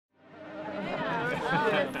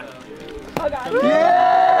Oh, God. Yeah!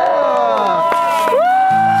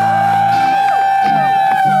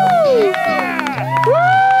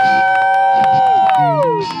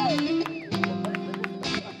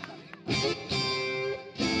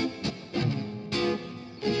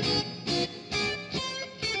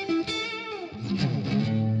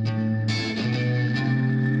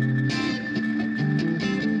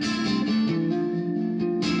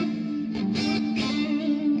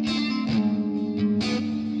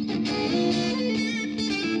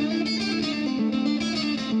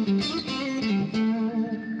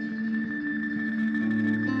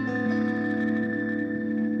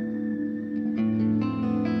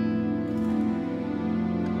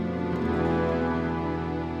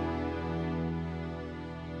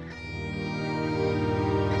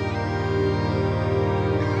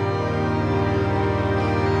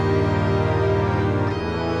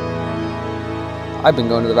 I've been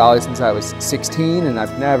going to the valley since I was 16, and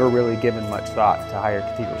I've never really given much thought to Higher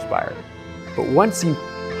Cathedral Spire. But once you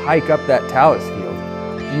hike up that talus field,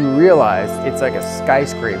 you realize it's like a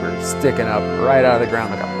skyscraper sticking up right out of the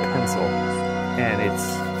ground like a pencil. And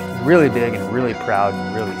it's really big and really proud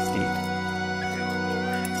and really steep.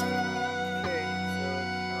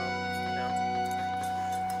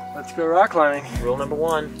 Let's go rock climbing. Rule number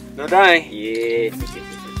 1. No dying. Yes.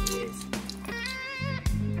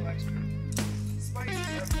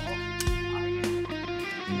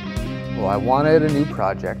 Well, I wanted a new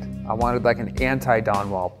project. I wanted like an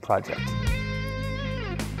anti-dawn wall project.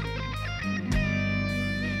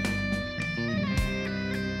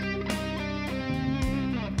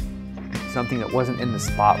 Something that wasn't in the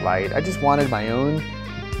spotlight. I just wanted my own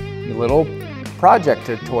little project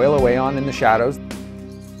to toil away on in the shadows.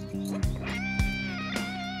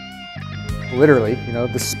 Literally, you know,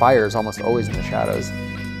 the spire is almost always in the shadows.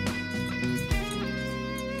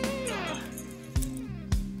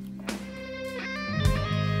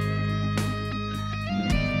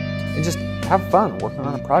 And just have fun working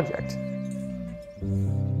on a project.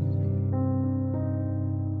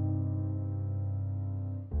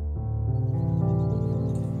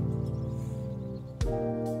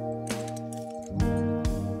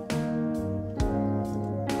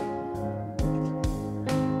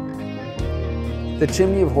 The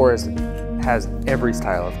Chimney of Horus has every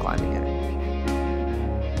style of climbing in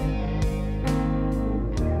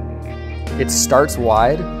it. It starts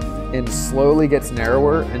wide and slowly gets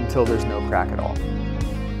narrower until there's no crack at all.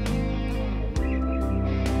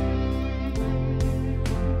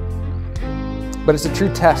 But it's a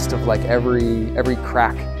true test of like every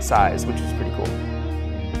crack size, which is pretty cool.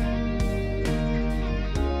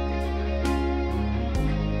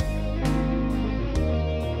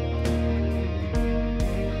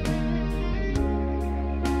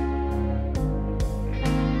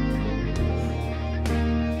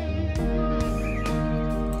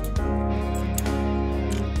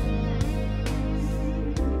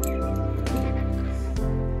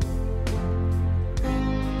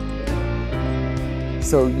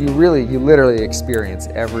 So you literally experience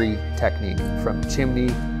every technique from chimney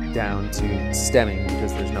down to stemming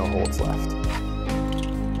because there's no holds left.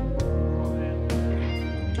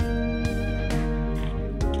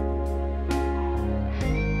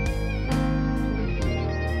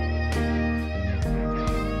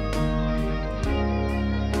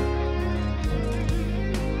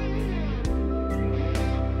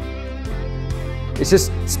 It's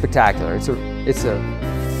just spectacular. It's a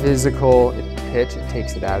physical pitch, it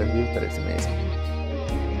takes it out of you, but it's amazing.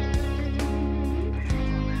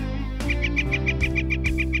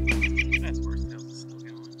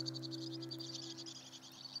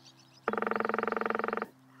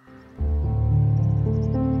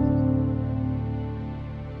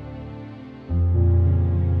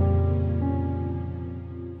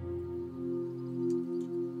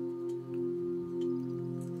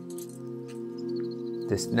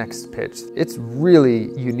 This next pitch, it's really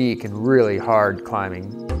unique and really hard climbing.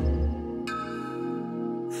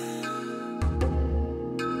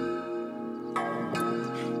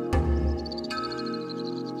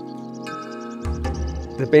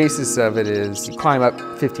 The basis of it is you climb up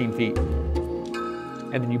 15 feet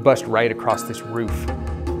and then you bust right across this roof.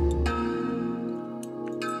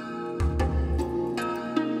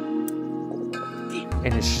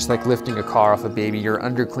 And it's just like lifting a car off a baby. You're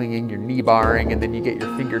underclinging, you're knee barring, and then you get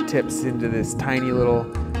your fingertips into this tiny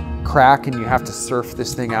little crack and you have to surf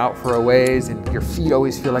this thing out for a ways, and your feet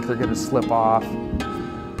always feel like they're gonna slip off.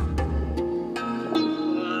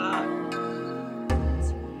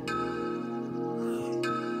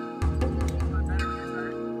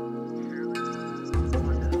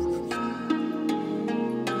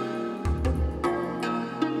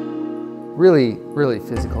 Really, really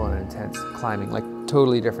physical and intense climbing, like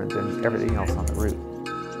totally different than everything else on the route.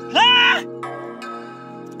 Ah!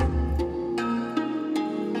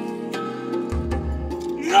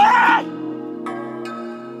 Ah!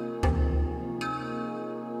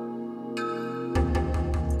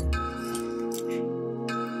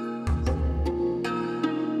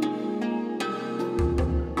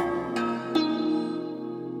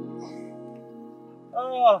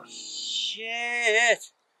 Oh,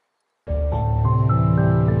 shit.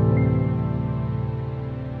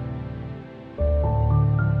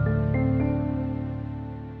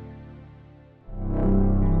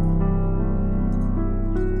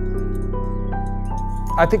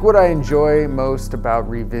 I think what I enjoy most about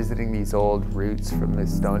revisiting these old routes from the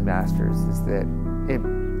Stone Masters is that it,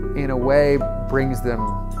 in a way, brings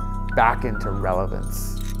them back into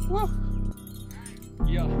relevance. Woo.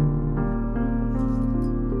 Yeah.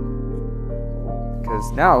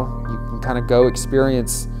 Because now you can kind of go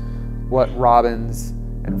experience what Robbins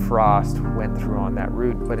and Frost went through on that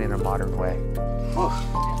route, but in a modern way. Whew.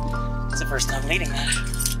 It's the first time leading that.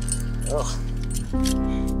 Ugh.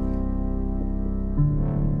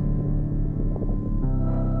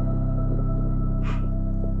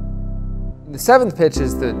 The seventh pitch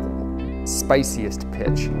is the spiciest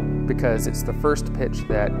pitch because it's the first pitch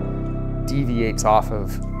that deviates off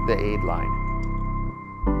of the aid line.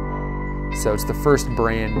 So it's the first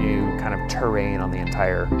brand new kind of terrain on the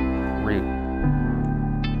entire route.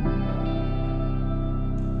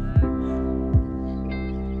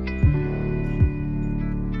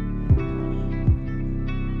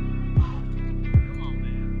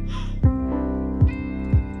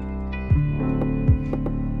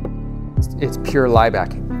 It's pure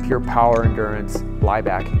liebacking, pure power endurance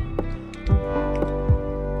liebacking.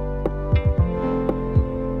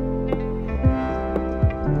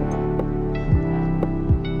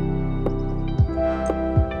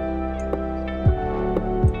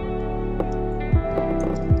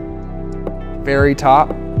 Very top,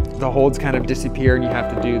 the holds kind of disappear and you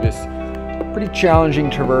have to do this pretty challenging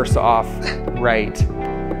traverse off right.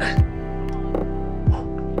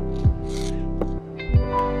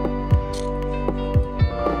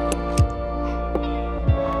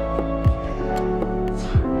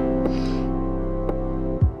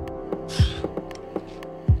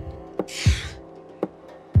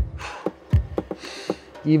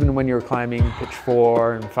 Even when you were climbing pitch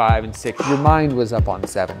 4 and 5 and 6, your mind was up on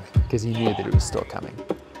 7 because you knew that it was still coming.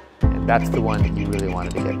 And that's the one that you really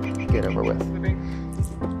wanted to get over with.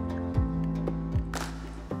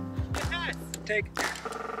 Take.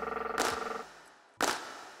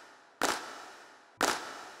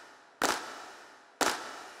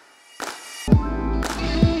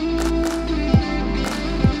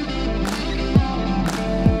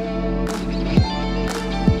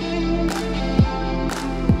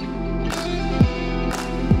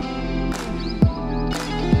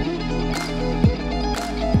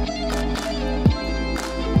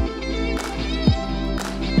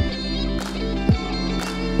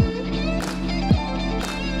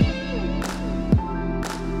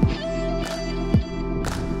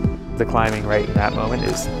 The climbing right in that moment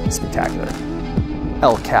is spectacular.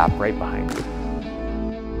 El Cap right behind you.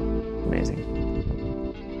 Amazing.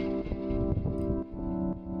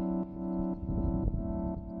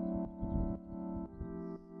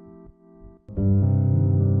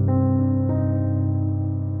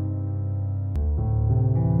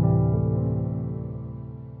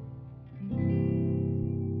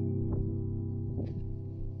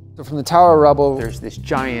 So from the Tower of Rueppel, there's this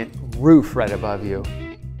giant roof right above you.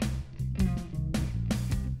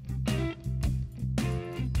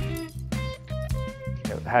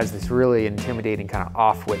 It has this really intimidating kind of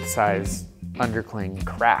off-width size undercling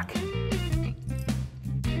crack.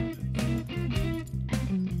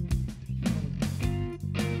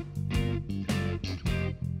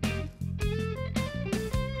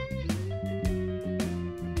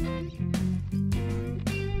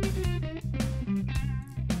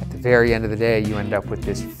 At the very end of the day, you end up with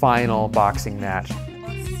this final boxing match.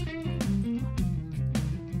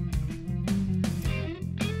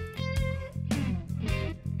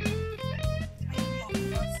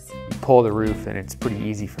 Pull the roof and it's pretty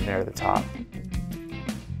easy from there to the top.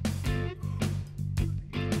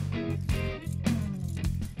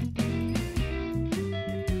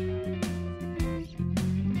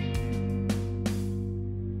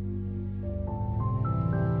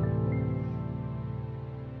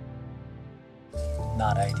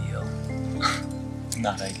 Not ideal.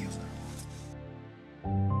 Not ideal.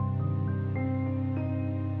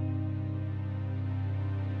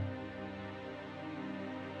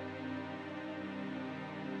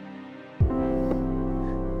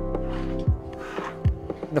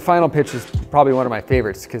 The final pitch is probably one of my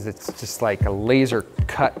favorites because it's just like a laser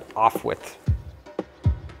cut off width.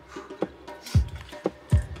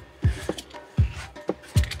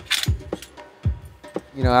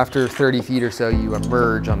 You know, after 30 feet or so, you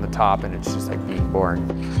emerge on the top and it's just like being born.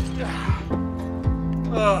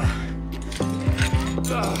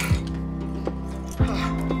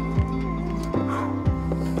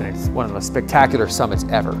 And it's one of the most spectacular summits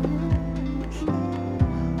ever.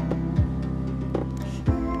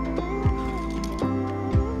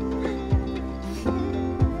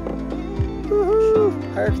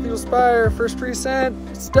 Woohoo! Higher Cathedral Spire, first reset,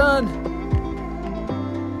 it's done.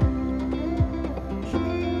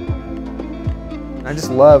 I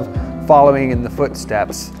just love following in the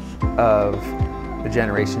footsteps of the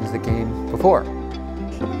generations that came before.